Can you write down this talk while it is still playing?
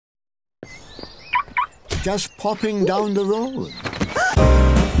just popping down the road.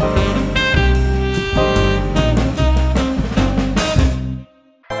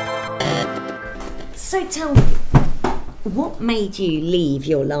 So tell me, what made you leave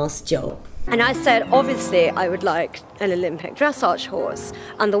your last job? And I said, obviously, I would like an Olympic dressage horse.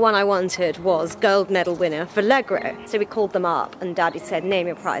 And the one I wanted was gold medal winner Vallegro. So we called them up, and Daddy said, name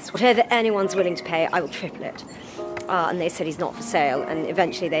your price. Whatever anyone's willing to pay, I will triple it. And they said he's not for sale. And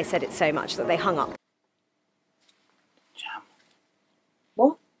eventually they said it so much that they hung up. Jam.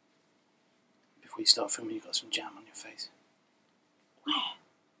 What? Before you start filming, you've got some jam on your face. Where?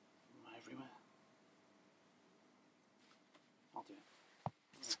 Everywhere. I'll do it.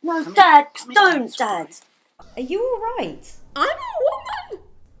 No, Come Dad, here, don't, Dad. Are you all right? I'm a woman.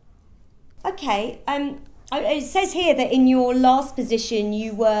 Okay, it says here that in your last position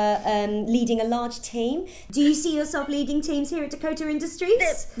you were leading a large team. Do you see yourself leading teams here at Dakota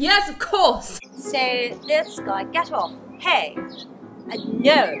Industries? Yes, of course. So this guy, get off. Hey,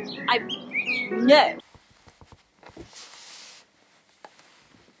 no, no.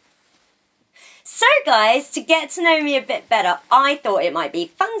 So guys, to get to know me a bit better, I thought it might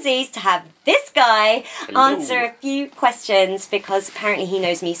be funsies to have this guy answer a few questions because apparently he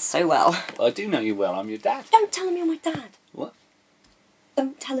knows me so well. Well, I do know you well. I'm your dad. Don't tell him you're my dad. What?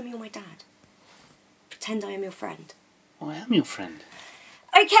 Don't tell him you're my dad. Pretend I am your friend. Well, I am your friend.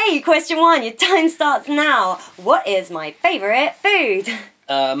 Okay, question one. Your time starts now. What is my favourite food?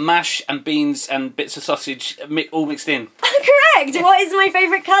 Mash and beans and bits of sausage all mixed in. Correct! What is my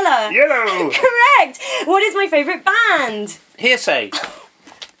favourite colour? Yellow! Correct! What is my favourite band? Hearsay.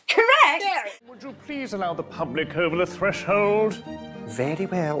 Correct! Would you please allow the public over the threshold? Very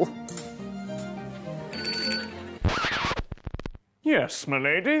well. Yes, my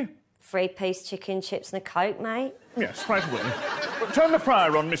lady. 3-piece chicken, chips and a Coke, mate. Yes, right away. Turn the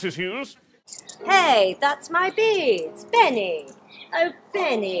fryer on, Mrs. Hughes. Hey, that's my beads. Benny. Oh,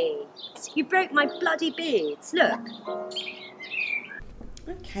 Benny. You broke my bloody beads. Look.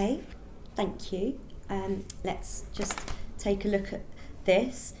 Okay, thank you. Let's just take a look at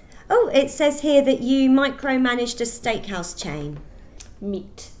this. Oh, it says here that you micromanaged a steakhouse chain.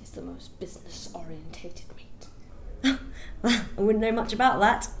 Meat is the most business-orientated meat. Well, I wouldn't know much about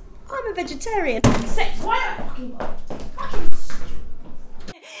that. I'm a vegetarian. Why am I fucking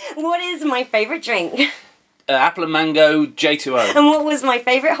What is my favourite drink? Apple and mango J2O. And what was my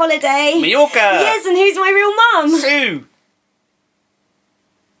favourite holiday? Mallorca! Yes, and who's my real mum? Sue!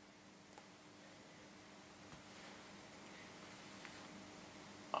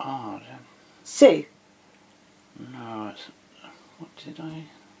 Oh, Sue. no. What did I...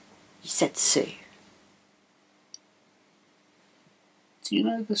 You said Sue. Do you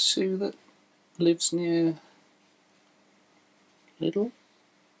know the Sue that lives near Lidl?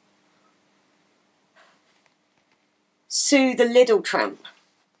 Sue the Lidl Tramp.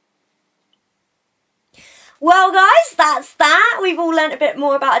 Well guys, that's that. We've all learnt a bit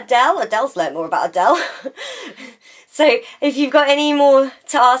more about Adele. Adele's learnt more about Adele. So if you've got any more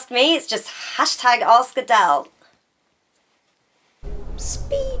to ask me, it's just #AskAdele.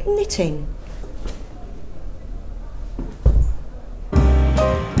 Speed knitting.